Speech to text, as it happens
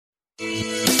Weather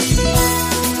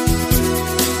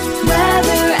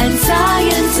and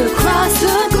science across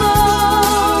the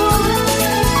globe.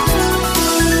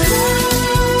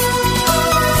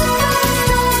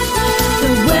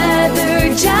 The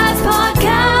Weather Jazz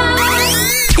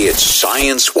Podcast. It's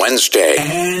Science Wednesday,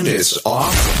 and it's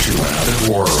off to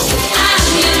another world.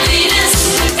 I'm your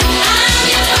Venus. I'm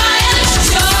your fire.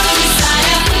 Your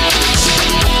desire.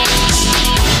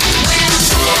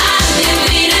 I'm your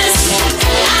Venus.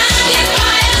 I'm your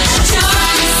fire. Your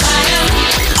desire.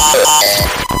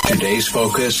 Today's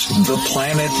focus, the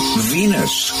planet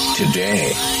Venus.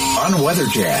 Today on Weather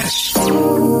Jazz.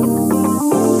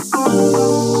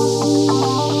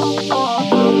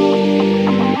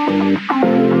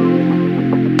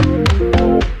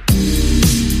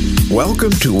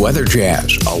 Welcome to Weather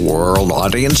Jazz, a world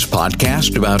audience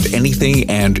podcast about anything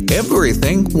and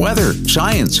everything weather,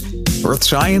 science, earth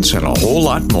science, and a whole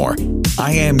lot more.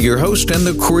 I am your host and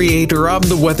the creator of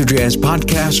the Weather Jazz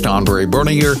podcast, Andre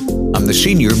Bernier. I'm the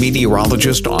senior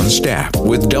meteorologist on staff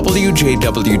with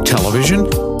WJW Television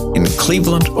in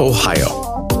Cleveland,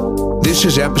 Ohio. This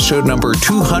is episode number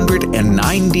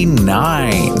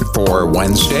 299 for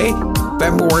Wednesday,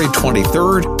 February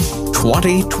 23rd,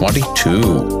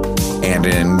 2022. And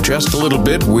in just a little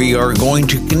bit, we are going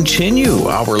to continue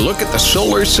our look at the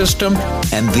solar system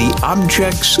and the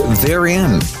objects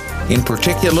therein. In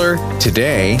particular,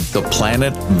 today, the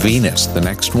planet Venus, the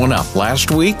next one up.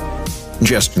 Last week,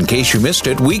 just in case you missed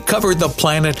it, we covered the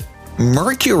planet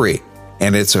Mercury.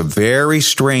 And it's a very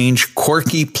strange,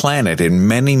 quirky planet in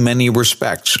many, many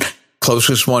respects.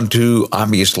 Closest one to,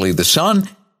 obviously, the sun.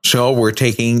 So we're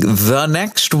taking the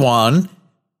next one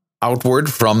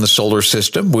outward from the solar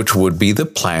system, which would be the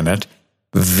planet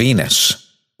Venus.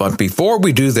 But before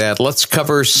we do that, let's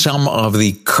cover some of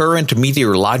the current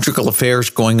meteorological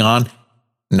affairs going on,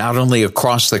 not only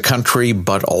across the country,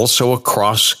 but also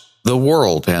across the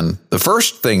world. And the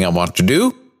first thing I want to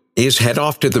do is head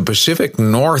off to the Pacific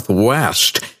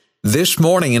Northwest. This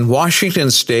morning in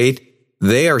Washington State,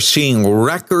 they are seeing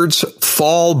records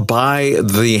fall by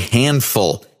the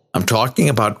handful. I'm talking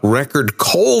about record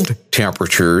cold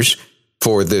temperatures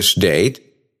for this date.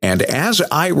 And as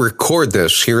I record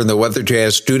this here in the Weather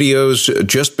Jazz studios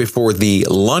just before the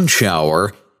lunch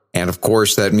hour, and of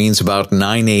course that means about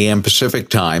 9 a.m. Pacific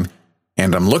time,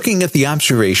 and I'm looking at the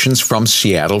observations from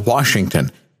Seattle,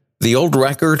 Washington. The old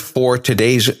record for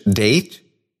today's date,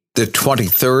 the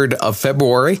 23rd of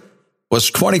February,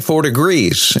 was 24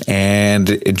 degrees,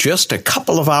 and just a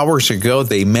couple of hours ago,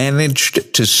 they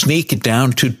managed to sneak it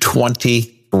down to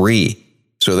 23.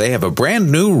 So they have a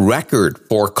brand new record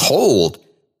for cold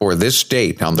for this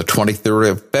date on the 23rd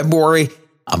of February.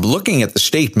 I'm looking at the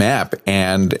state map,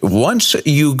 and once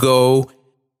you go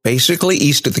basically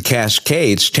east of the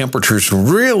Cascades, temperatures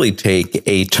really take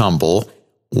a tumble.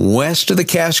 West of the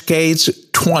Cascades,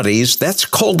 20s. That's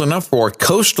cold enough for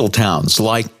coastal towns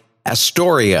like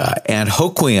Astoria and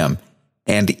Hoquiam,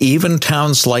 and even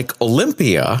towns like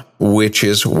Olympia, which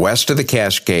is west of the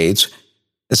Cascades,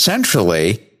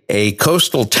 essentially a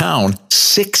coastal town,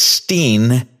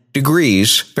 16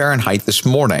 degrees Fahrenheit this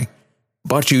morning.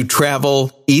 But you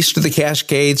travel east of the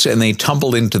Cascades and they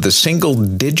tumble into the single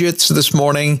digits this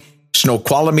morning.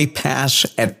 Snoqualmie Pass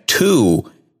at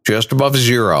 2, just above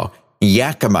 0.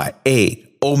 Yakima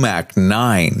 8, Omak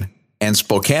 9, and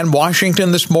Spokane,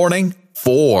 Washington this morning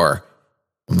 4.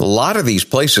 A lot of these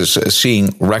places are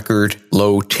seeing record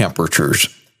low temperatures.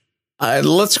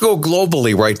 Let's go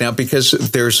globally right now because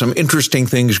there's some interesting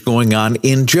things going on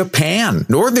in Japan,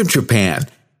 northern Japan.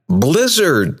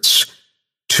 Blizzards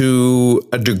to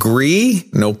a degree,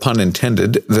 no pun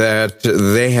intended, that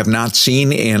they have not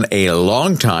seen in a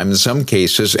long time, in some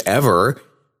cases ever.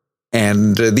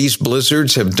 And these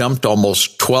blizzards have dumped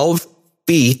almost 12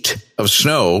 feet of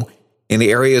snow in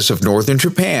the areas of northern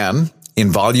Japan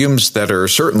in volumes that are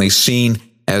certainly seen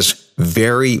as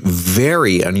very,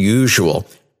 very unusual.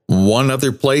 One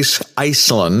other place,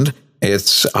 Iceland.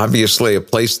 It's obviously a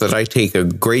place that I take a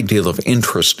great deal of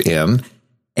interest in.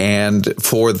 And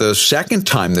for the second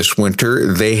time this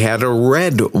winter, they had a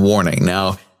red warning.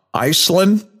 Now,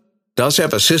 Iceland does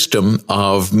have a system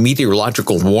of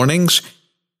meteorological warnings.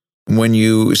 When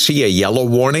you see a yellow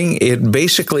warning, it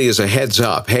basically is a heads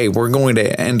up. Hey, we're going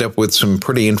to end up with some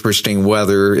pretty interesting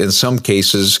weather, in some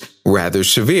cases rather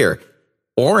severe.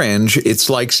 Orange, it's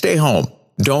like stay home.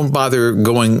 Don't bother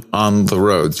going on the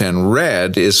roads. And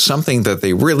red is something that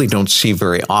they really don't see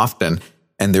very often.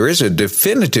 And there is a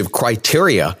definitive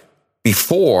criteria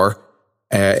before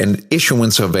an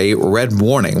issuance of a red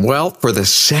warning. Well, for the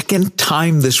second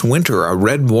time this winter, a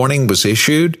red warning was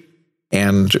issued,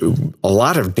 and a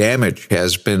lot of damage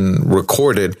has been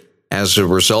recorded as a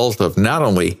result of not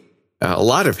only a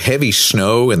lot of heavy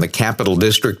snow in the capital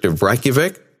district of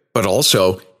Reykjavik, but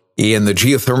also in the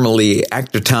geothermally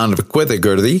active town of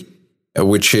Hveragerði,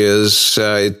 which is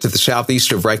to the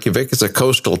southeast of Reykjavik. It's a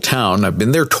coastal town. I've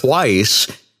been there twice,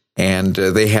 and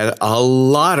they had a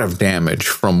lot of damage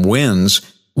from winds.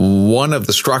 One of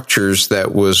the structures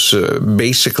that was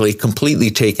basically completely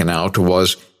taken out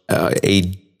was a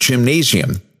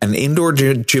gymnasium, an indoor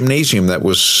gymnasium that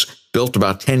was built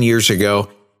about 10 years ago.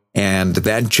 And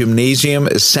that gymnasium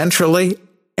essentially,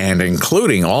 and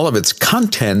including all of its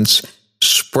contents,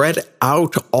 spread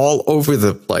out all over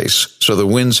the place. So the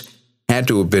winds had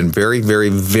to have been very, very,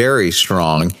 very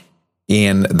strong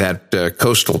in that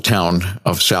coastal town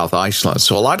of South Iceland.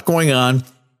 So a lot going on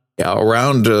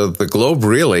around the globe,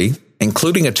 really,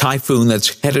 including a typhoon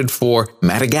that's headed for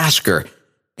Madagascar.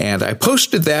 And I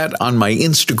posted that on my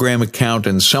Instagram account,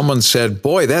 and someone said,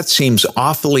 boy, that seems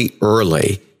awfully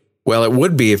early. Well, it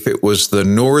would be if it was the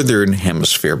northern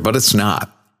hemisphere, but it's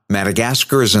not.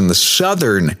 Madagascar is in the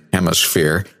southern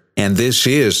hemisphere, and this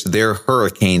is their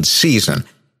hurricane season.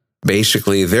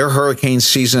 Basically, their hurricane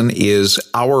season is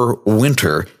our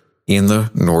winter in the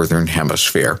northern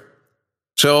hemisphere.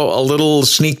 So a little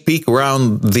sneak peek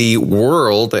around the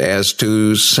world as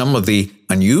to some of the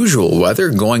unusual weather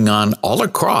going on all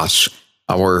across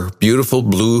our beautiful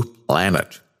blue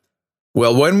planet.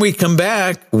 Well, when we come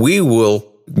back, we will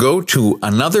go to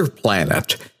another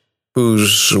planet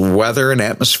whose weather and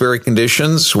atmospheric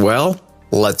conditions, well,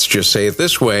 let's just say it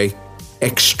this way,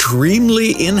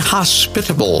 extremely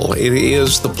inhospitable. It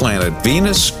is the planet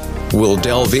Venus. We'll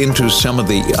delve into some of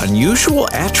the unusual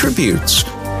attributes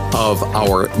of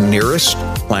our nearest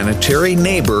planetary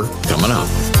neighbor coming up.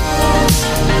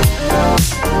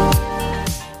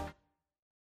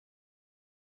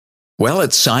 Well,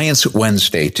 it's Science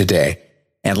Wednesday today.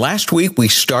 And last week we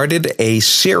started a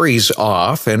series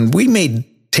off, and we may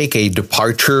take a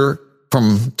departure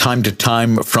from time to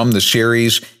time from the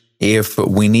series if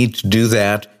we need to do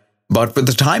that. But for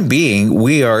the time being,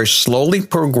 we are slowly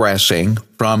progressing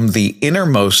from the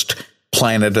innermost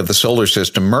planet of the solar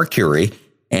system, Mercury,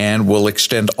 and will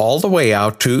extend all the way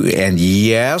out to, and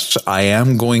yes, I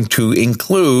am going to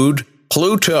include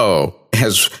Pluto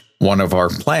as one of our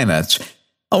planets,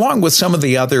 along with some of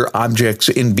the other objects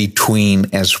in between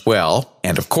as well.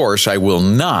 And of course, I will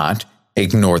not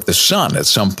ignore the sun. At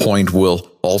some point,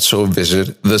 we'll also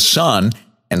visit the sun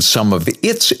and some of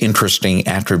its interesting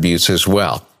attributes as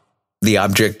well. The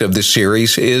object of the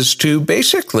series is to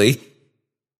basically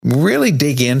really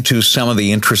dig into some of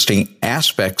the interesting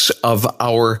aspects of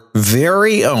our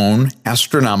very own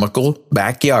astronomical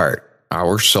backyard,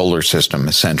 our solar system,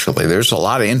 essentially. There's a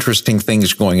lot of interesting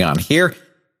things going on here,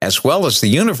 as well as the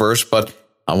universe, but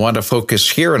I want to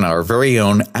focus here on our very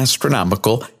own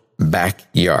astronomical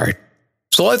backyard.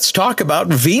 So let's talk about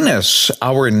Venus,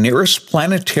 our nearest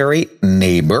planetary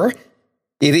neighbor.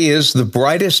 It is the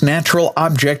brightest natural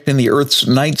object in the Earth's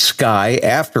night sky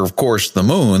after, of course, the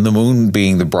moon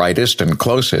being the brightest and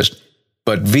closest.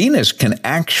 But Venus can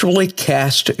actually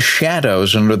cast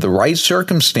shadows under the right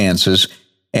circumstances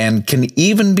and can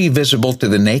even be visible to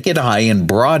the naked eye in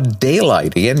broad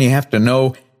daylight. Again, you have to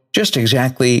know just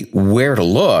exactly where to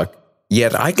look.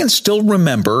 Yet I can still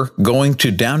remember going to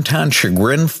downtown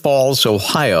Chagrin Falls,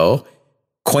 Ohio,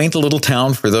 quaint little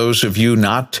town for those of you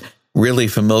not really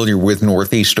familiar with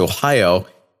Northeast Ohio.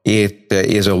 It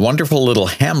is a wonderful little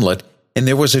hamlet, and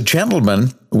there was a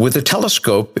gentleman with a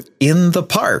telescope in the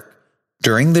park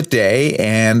during the day,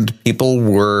 and people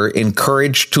were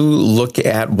encouraged to look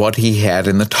at what he had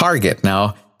in the target.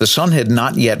 Now, the sun had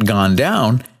not yet gone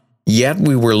down, yet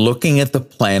we were looking at the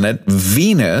planet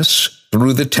Venus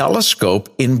through the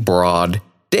telescope in broad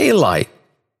daylight.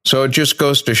 So it just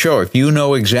goes to show, if you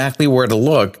know exactly where to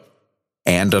look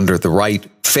and under the right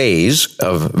phase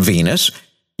of Venus,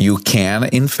 you can,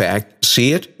 in fact,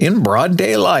 see it in broad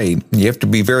daylight. You have to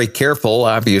be very careful,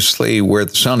 obviously, where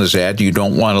the sun is at. You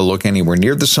don't want to look anywhere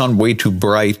near the sun, way too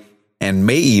bright, and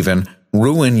may even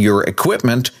ruin your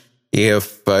equipment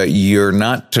if you're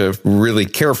not really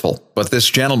careful. But this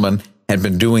gentleman had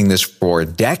been doing this for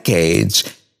decades,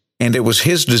 and it was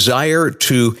his desire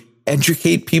to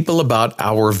educate people about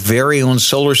our very own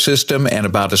solar system and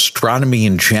about astronomy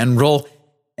in general.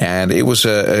 And it was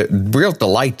a real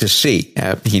delight to see.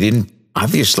 He didn't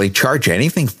obviously charge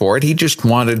anything for it. He just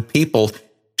wanted people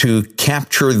to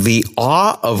capture the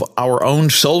awe of our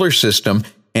own solar system.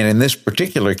 And in this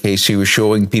particular case, he was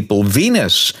showing people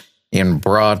Venus in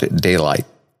broad daylight.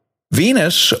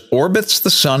 Venus orbits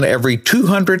the sun every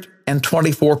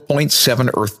 224.7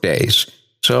 Earth days.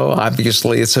 So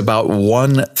obviously, it's about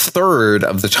 1/3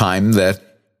 of the time that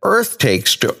Earth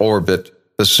takes to orbit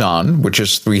the sun, which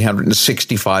is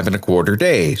 365 and a quarter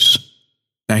days.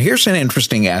 Now, here's an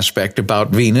interesting aspect about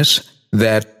Venus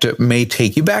that may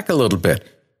take you back a little bit.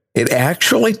 It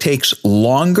actually takes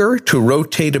longer to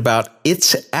rotate about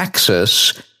its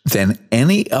axis than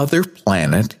any other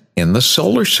planet in the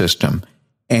solar system.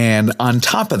 And on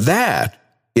top of that,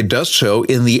 it does so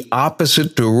in the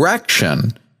opposite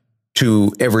direction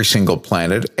to every single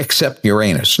planet except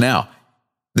Uranus. Now,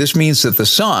 this means that the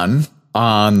sun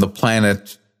on the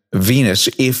planet Venus,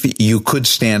 if you could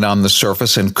stand on the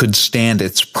surface and could stand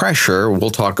its pressure, we'll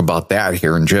talk about that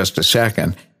here in just a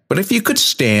second. But if you could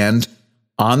stand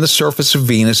on the surface of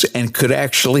Venus and could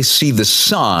actually see the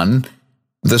sun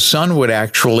would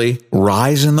actually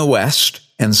rise in the west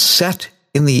and set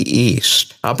in the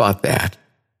east. How about that?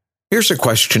 Here's a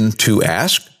question to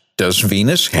ask. Does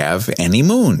Venus have any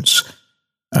moons?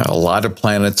 A lot of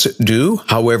planets do.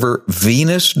 However,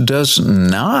 Venus does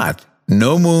not.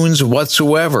 No moons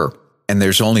whatsoever. And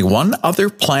there's only one other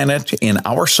planet in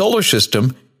our solar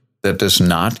system that does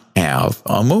not have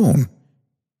a moon.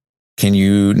 Can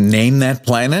you name that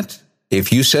planet?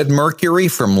 If you said Mercury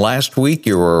from last week,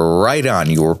 you were right on.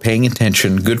 You were paying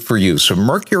attention. Good for you. So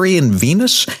Mercury and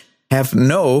Venus have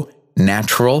no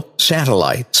natural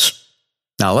satellites.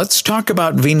 Now let's talk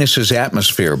about Venus's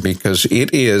atmosphere because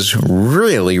it is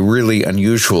really, really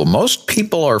unusual. Most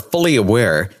people are fully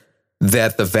aware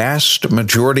that the vast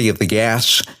majority of the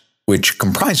gas which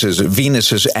comprises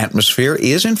Venus's atmosphere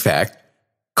is, in fact,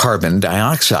 carbon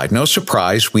dioxide. No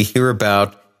surprise, we hear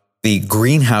about the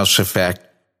greenhouse effect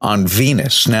on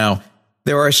Venus. Now,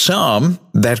 there are some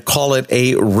that call it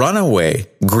a runaway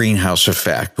greenhouse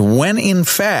effect, when in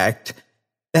fact,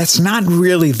 that's not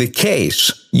really the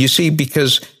case. You see,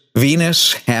 because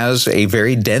Venus has a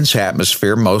very dense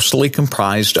atmosphere, mostly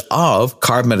comprised of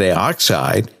carbon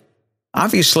dioxide,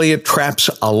 obviously it traps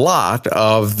a lot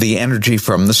of the energy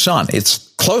from the sun.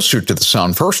 It's closer to the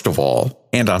sun, first of all,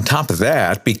 and on top of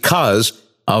that, because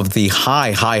of the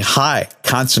high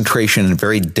concentration and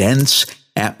very dense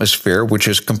atmosphere, which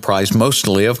is comprised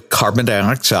mostly of carbon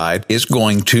dioxide, is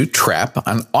going to trap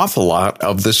an awful lot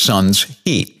of the sun's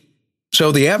heat.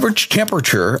 So the average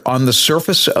temperature on the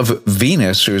surface of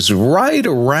Venus is right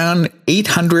around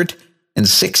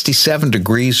 867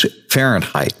 degrees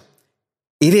Fahrenheit.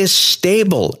 It is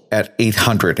stable at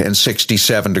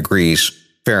 867 degrees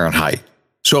Fahrenheit.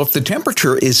 So if the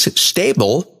temperature is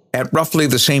stable at roughly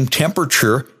the same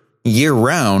temperature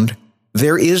year-round,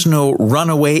 there is no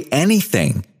runaway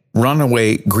anything.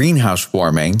 Runaway greenhouse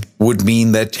warming would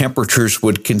mean that temperatures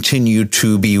would continue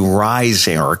to be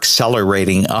rising or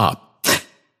accelerating up.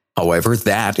 However,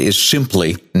 that is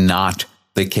simply not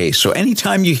the case. So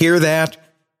anytime you hear that,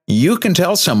 you can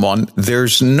tell someone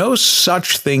there's no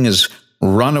such thing as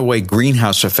runaway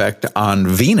greenhouse effect on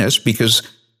Venus because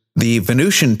the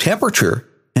Venusian temperature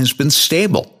has been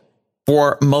stable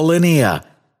for millennia.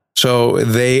 So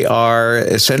they are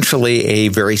essentially a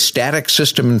very static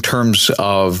system in terms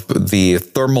of the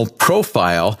thermal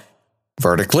profile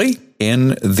vertically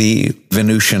in the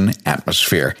Venusian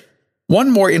atmosphere.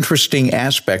 One more interesting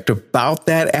aspect about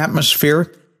that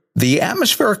atmosphere, the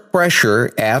atmospheric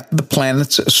pressure at the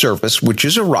planet's surface, which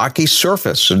is a rocky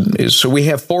surface. And so we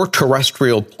have 4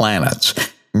 terrestrial planets,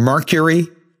 Mercury,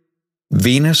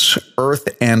 Venus, Earth,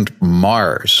 and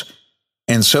Mars.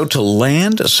 And so to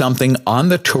land something on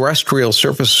the terrestrial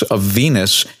surface of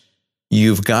Venus,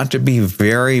 you've got to be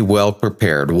very well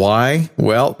prepared. Why?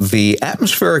 Well, the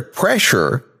atmospheric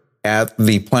pressure at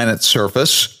the planet's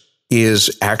surface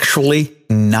is actually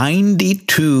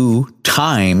 92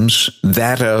 times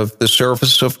that of the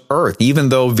surface of Earth, even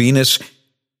though Venus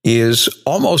is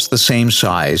almost the same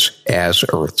size as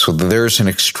Earth. So there's an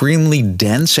extremely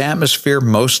dense atmosphere,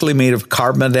 mostly made of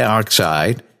carbon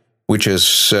dioxide, which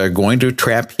is going to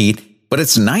trap heat, but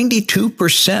it's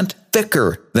 92%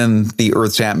 thicker than the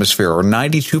Earth's atmosphere, or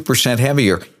 92%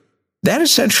 heavier. That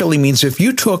essentially means if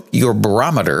you took your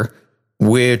barometer,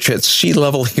 which at sea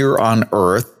level here on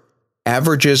Earth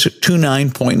averages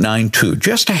 29.92,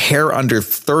 just a hair under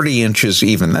 30 inches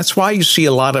even. That's why you see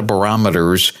a lot of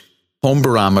barometers, home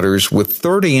barometers, with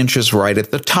 30 inches right at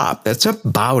the top. That's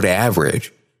about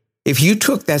average. If you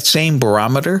took that same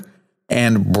barometer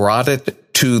and brought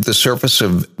it to the surface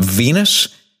of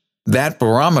Venus, that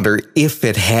barometer, if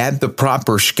it had the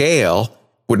proper scale,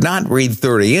 would not read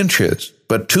 30 inches,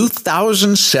 but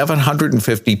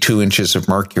 2,752 inches of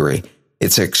mercury.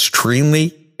 It's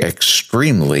extremely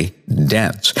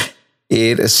dense.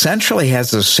 It essentially has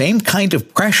the same kind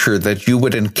of pressure that you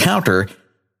would encounter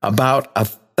about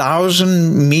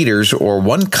 1,000 meters or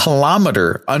 1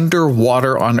 kilometer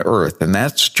underwater on Earth. And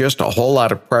that's just a whole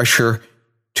lot of pressure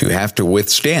to have to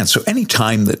withstand. So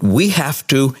anytime that we have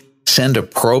to send a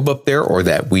probe up there, or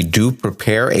that we do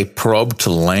prepare a probe to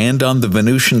land on the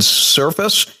Venusian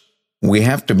surface, we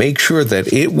have to make sure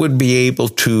that it would be able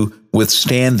to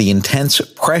withstand the intense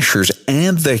pressures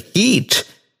and the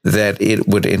heat that it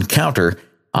would encounter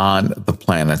on the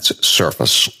planet's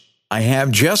surface. I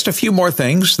have just a few more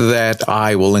things that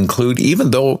I will include,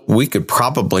 even though we could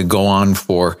probably go on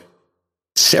for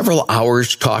several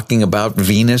hours talking about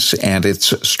Venus and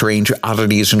its strange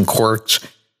oddities and quirks.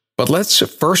 But let's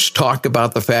first talk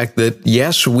about the fact that,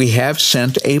 yes, we have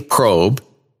sent a probe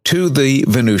to the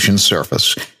Venusian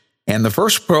surface. And the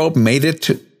first probe made it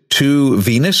to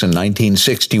Venus in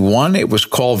 1961. It was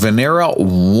called Venera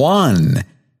 1.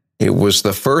 It was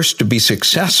the first to be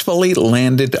successfully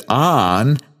landed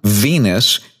on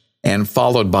Venus, and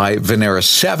followed by Venera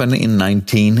 7 in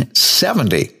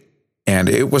 1970. And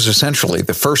it was essentially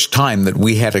the first time that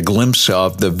we had a glimpse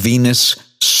of the Venus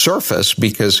surface,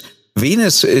 because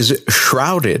Venus is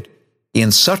shrouded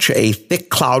in such a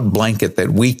thick cloud blanket that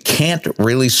we can't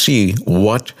really see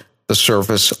what the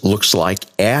surface looks like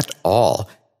at all.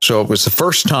 So it was the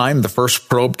first time, the first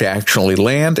probe to actually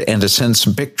land and to send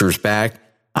some pictures back.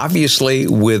 Obviously,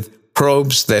 with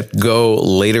probes that go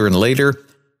later and later,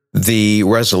 the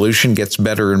resolution gets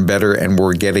better and better, and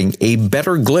we're getting a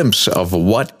better glimpse of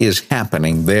what is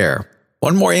happening there.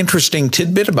 One more interesting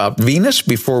tidbit about Venus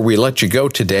before we let you go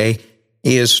today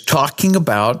is talking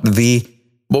about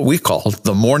what we call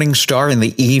the morning star and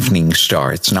the evening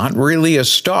star. It's not really a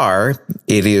star.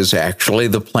 It is actually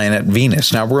the planet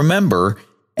Venus. Now, remember,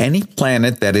 any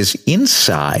planet that is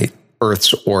inside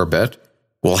Earth's orbit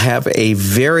will have a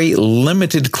very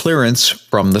limited clearance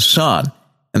from the sun.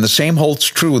 And the same holds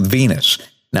true with Venus.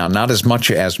 Now, not as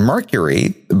much as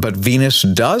Mercury, but Venus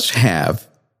does have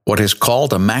what is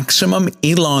called a maximum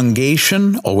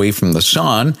elongation away from the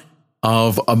sun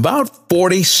of about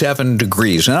 47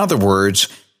 degrees. In other words,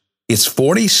 it's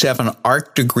 47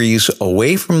 arc degrees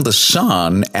away from the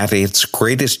sun at its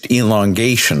greatest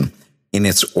elongation in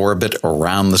its orbit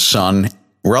around the sun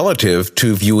relative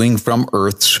to viewing from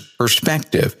Earth's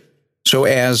perspective. So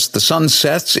as the sun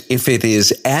sets, if it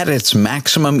is at its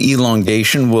maximum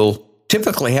elongation, we'll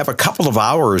typically have a couple of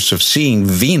hours of seeing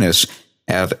Venus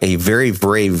at a very,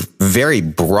 very, very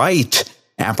bright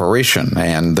apparition.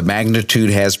 And the magnitude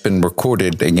has been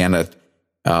recorded again at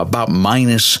about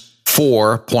minus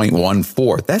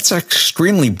 4.14. That's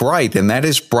extremely bright, and that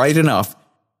is bright enough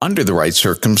under the right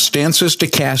circumstances to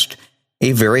cast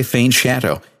a very faint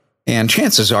shadow. And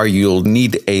chances are you'll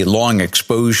need a long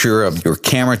exposure of your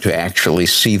camera to actually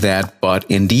see that, but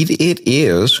indeed it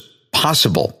is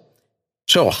possible.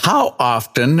 So how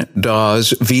often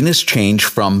does Venus change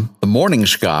from the morning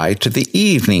sky to the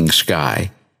evening sky?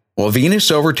 Well,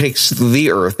 Venus overtakes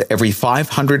the Earth every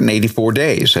 584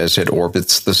 days as it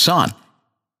orbits the sun.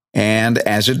 And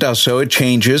as it does so, it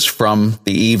changes from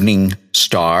the evening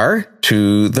star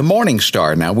to the morning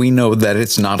star. Now, we know that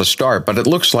it's not a star, but it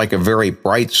looks like a very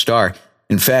bright star.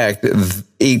 In fact,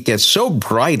 it gets so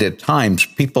bright at times,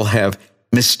 people have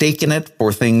mistaken it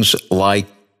for things like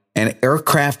an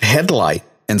aircraft headlight.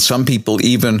 And some people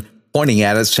even pointing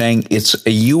at it saying it's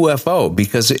a UFO,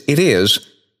 because it is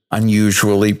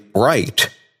unusually bright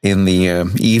in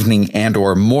the evening and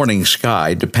or morning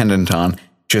sky, dependent on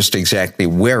just exactly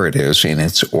where it is in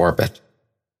its orbit.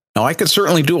 Now, I could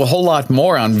certainly do a whole lot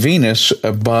more on Venus,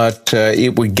 but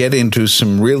it would get into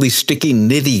some really sticky,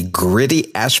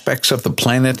 nitty-gritty aspects of the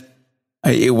planet.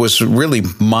 It was really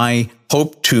my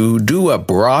hope to do a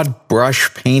broad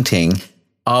brush painting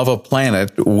of a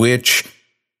planet which,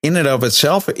 in and of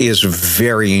itself, is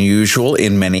very unusual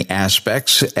in many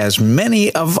aspects, as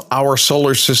many of our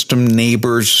solar system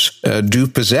neighbors do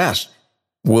possess.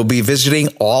 We'll be visiting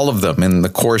all of them in the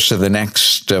course of the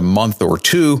next month or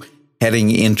two, heading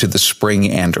into the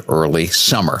spring and early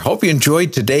summer. Hope you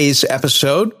enjoyed today's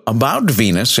episode about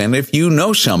Venus, and if you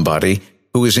know somebody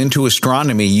who is into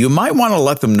astronomy, you might want to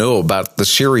let them know about the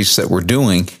series that we're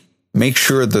doing. Make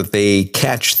sure that they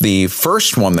catch the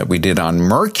first one that we did on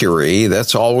Mercury.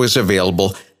 That's always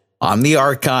available on the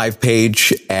archive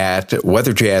page at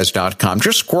weatherjazz.com.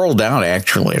 Just scroll down,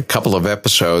 actually, a couple of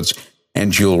episodes,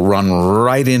 and you'll run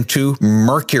right into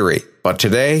Mercury. But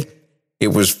today, it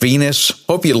was Venus.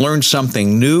 Hope you learned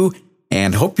something new,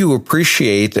 and hope you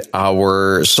appreciate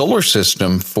our solar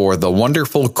system for the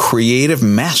wonderful creative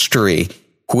mastery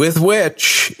with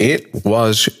which it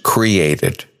was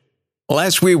created. Well,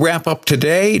 as we wrap up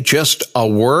today, just a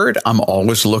word. I'm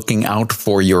always looking out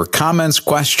for your comments,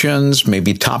 questions,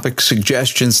 maybe topic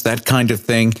suggestions, that kind of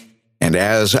thing. And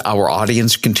as our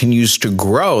audience continues to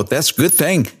grow, that's a good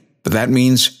thing. but that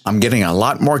means I'm getting a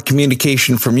lot more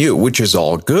communication from you, which is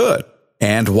all good.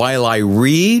 And while I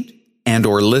read and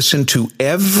or listen to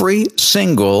every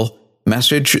single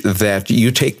message that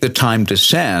you take the time to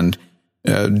send,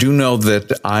 do know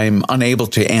that I'm unable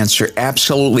to answer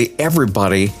absolutely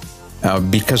everybody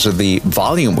because of the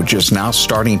volume, which is now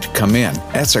starting to come in.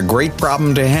 That's a great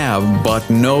problem to have, but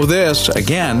know this,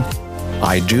 again,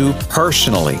 I do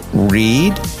personally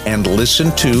read and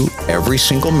listen to every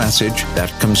single message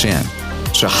that comes in.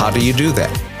 So how do you do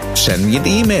that? Send me an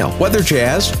email,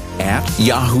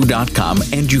 weatherjazz@yahoo.com,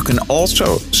 and you can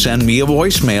also send me a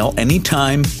voicemail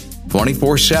anytime,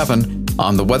 24/7,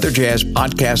 on the Weather Jazz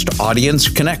Podcast Audience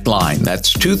Connect line.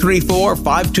 That's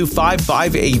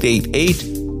 234-525-5888,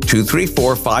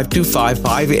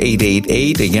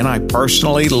 234-525-5888. Again, I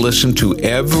personally listen to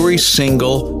every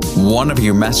single one of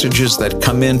your messages that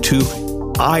come into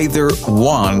either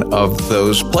one of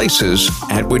those places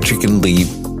at which you can leave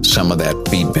some of that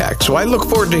feedback. So I look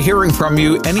forward to hearing from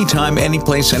you anytime,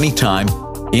 anyplace, anytime.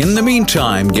 In the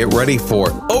meantime, get ready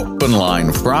for Open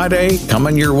Line Friday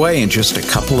coming your way in just a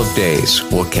couple of days.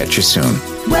 We'll catch you soon.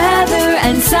 Weather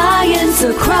and science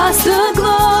across the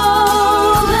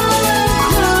globe.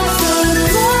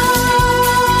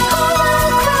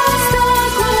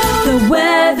 The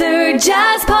Weather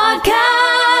Jazz